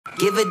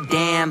give a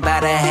damn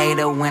about a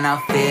hater when I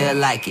feel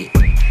like it.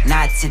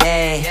 Not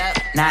today,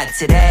 not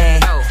today,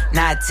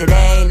 not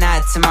today,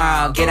 not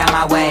tomorrow. Get out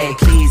my way,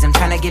 please, I'm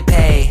tryna get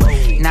paid.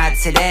 Not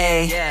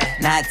today,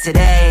 not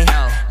today,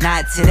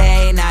 not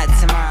today, not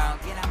tomorrow.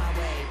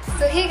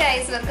 So hey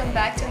guys, welcome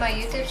back to my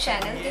YouTube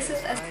channel. This is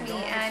Asmi,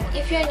 and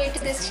if you are new to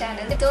this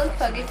channel, don't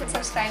forget to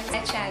subscribe to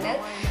my channel.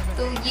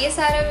 तो ये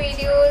सारा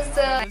videos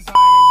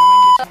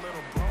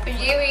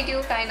ये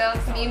video kind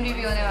of meme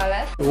review होने वाला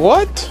है.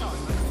 What?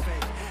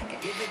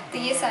 तो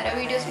ये सारा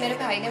वीडियोस मेरे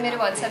भाई ने मेरे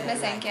व्हाट्सएप में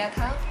सेंड किया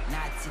था.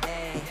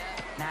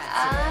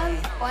 I'm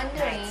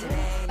wondering,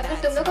 अगर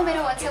तुम लोग को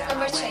मेरा व्हाट्सएप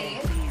नंबर चाहिए,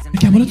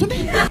 क्या बोला तूने?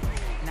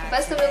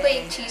 बस तुम लोग को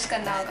एक चीज़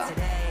करना होगा.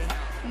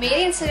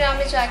 मेरे इंस्टाग्राम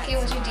में जाके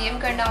मुझे डीएम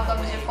करना होगा,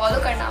 मुझे फॉलो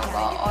करना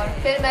होगा, और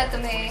फिर मैं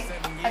तुम्हें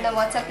अपना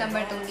व्हाट्सएप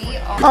नंबर दूंगी.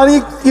 और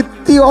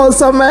कितनी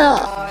औसम है.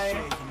 और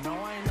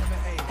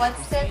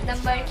व्हाट्सएप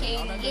नंबर के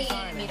लिए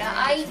मेरा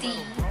आईडी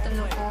तुम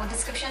लोग को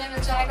डिस्क्रिप्शन में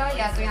मिल जाएगा,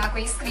 या तो यहाँ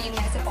कोई स्क्रीन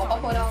में ऐसे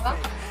पॉपअप हो रहा होगा,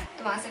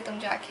 तो वहाँ से तुम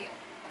जाके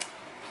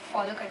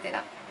फॉलो कर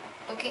देना.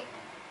 Okay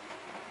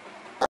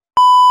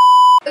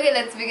okay,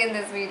 let's begin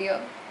this video.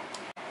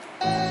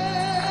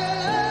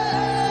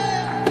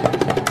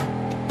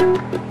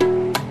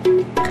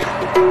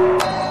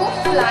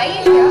 Fly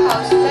है क्या?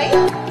 House fly?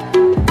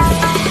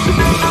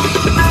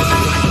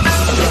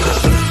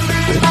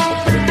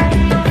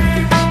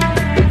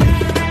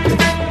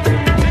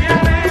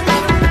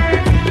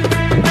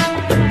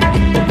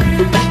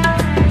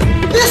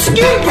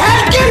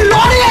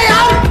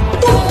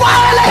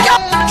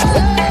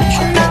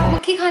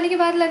 मक्खी खाने के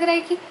बाद लग रहा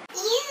है कि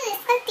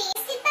इसका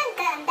टेस्ट इतना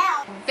गंदा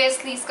होगा.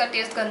 बेसिकली इसका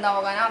टेस्ट गंदा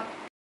होगा ना.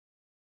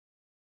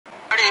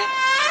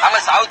 हम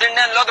साउथ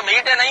इंडियन लोग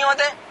मीठे नहीं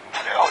होते.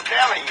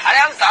 अरे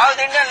हम साउथ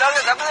इंडियन लोग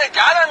सबसे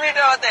ज्यादा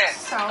मीठे होते हैं.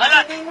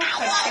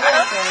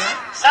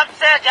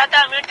 सबसे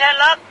ज्यादा मीठे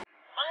लोग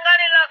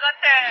बंगाली लोग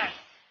होते हैं.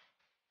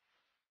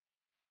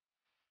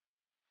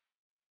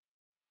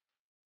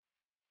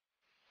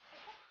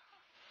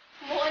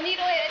 मोनी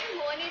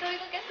रोय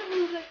को कैसे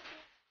भूल सकते?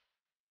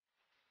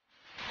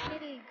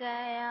 मिल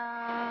गया.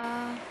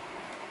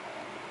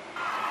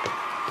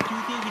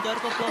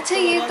 अच्छा,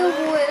 ये तो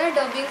वो है ना,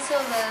 डबिंग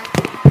सॉन्ग है.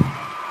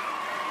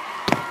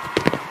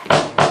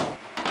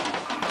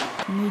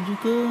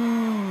 मुझको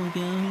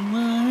क्या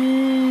हुआ है,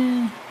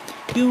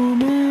 क्यों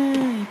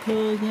मैं खो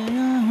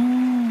गया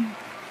हूँ.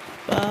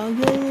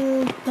 पागल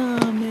था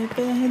मैं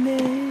पहले,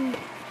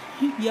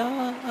 या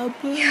अब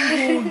हो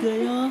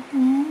गया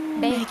हूँ.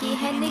 बहकी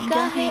है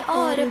निगाहें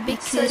और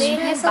बिखरे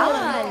हैं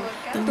बाल,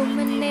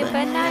 तुमने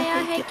बनाया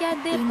है क्या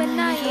दे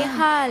बना ये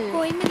हाल.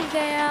 कोई मिल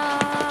गया,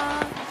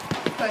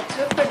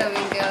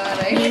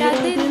 मेरा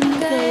दिल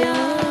गया,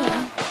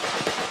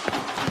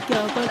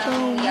 क्या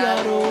बताऊँ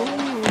यारो.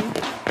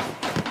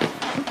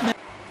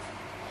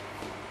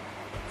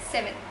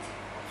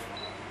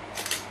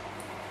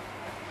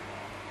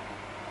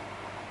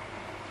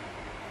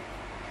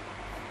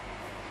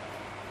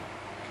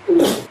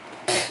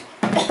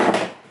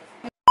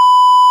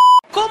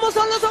 ¿Cómo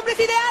son los hombres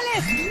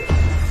ideales?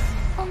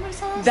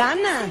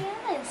 Dana.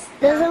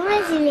 Los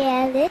hombres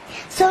ideales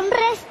son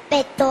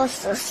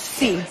respetuosos.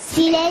 Sí.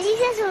 Si le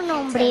dices a un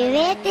hombre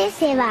vete,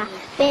 se va.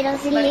 Pero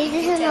si le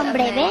dices a un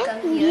hombre ven,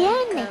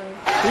 viene.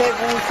 Le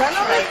gustan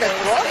los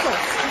respetuosos.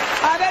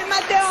 A ver,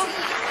 Mateo,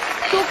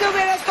 ¿tú qué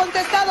hubieras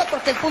contestado?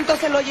 Porque el punto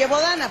se lo llevó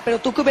Dana, pero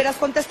 ¿tú qué hubieras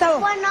contestado?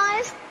 Bueno,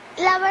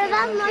 la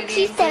verdad no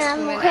existen, las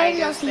mujeres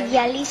los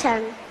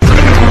idealizan.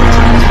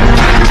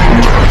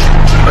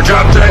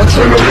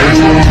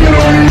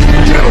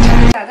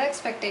 ज़्यादा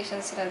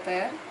expectations रहता है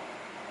यार.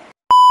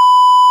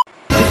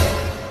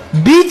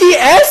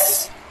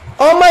 BTS?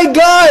 Oh my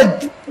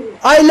god!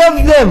 I love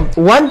them!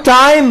 One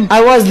time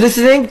I was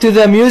listening to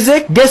the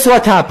music, guess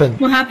what happened?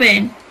 What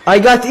happened? I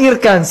got ear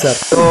cancer.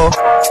 So,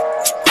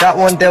 that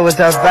one there was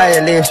a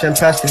violation.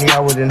 Personally, I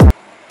wouldn't.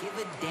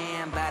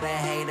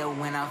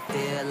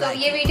 तो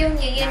ये video हम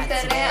यही and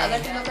कर रहे हैं. अगर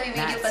तुम लोग को ये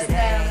वीडियो पसंद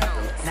आया होगा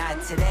तो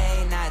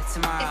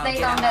इतना ही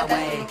काम रहता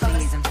है.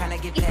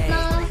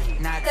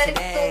 इतना कर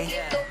तो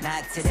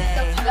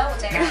भला हो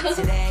जाएगा.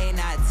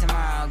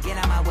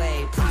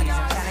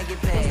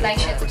 लाइक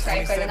शेयर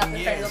सब्सक्राइब कर देना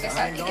अपने फ्रेंडों के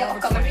साथ, ठीक है. और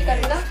कमेंट भी कर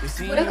देना.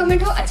 बुरा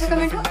कमेंट हो, अच्छा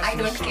कमेंट हो, आई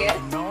डोंट केयर.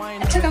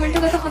 अच्छा कमेंट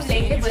होगा तो हम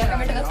लेंगे, बुरा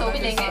कमेंट होगा तो भी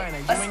लेंगे.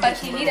 बस फर्क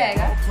यही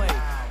रहेगा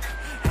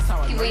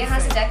कि वो यहाँ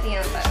से जाके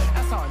यहाँ पर.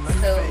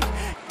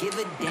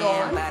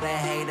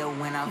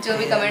 जो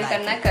भी कमेंट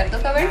करना है कर दो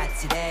कमेंट.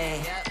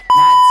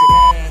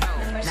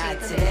 नंबर चाहिए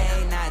तो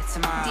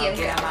DM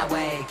करना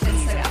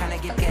Instagram.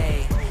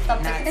 तब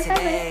तक के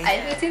लिए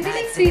I'll be in the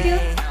next video.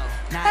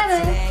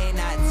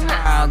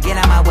 Get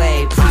out my way,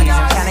 please,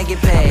 I'm tryna get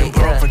paid.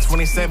 Broke for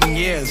 27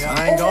 years,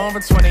 I ain't going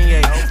for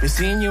 28. Been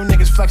seeing you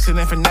niggas flexing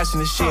and finessing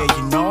the shit.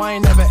 You know I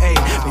ain't never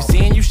ate. Been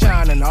seeing you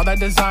shining, all that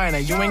designer.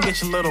 You ain't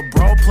get your little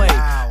bro plate.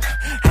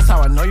 That's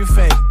how I know you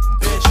fake,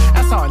 bitch.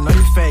 That's how I know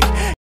you fake.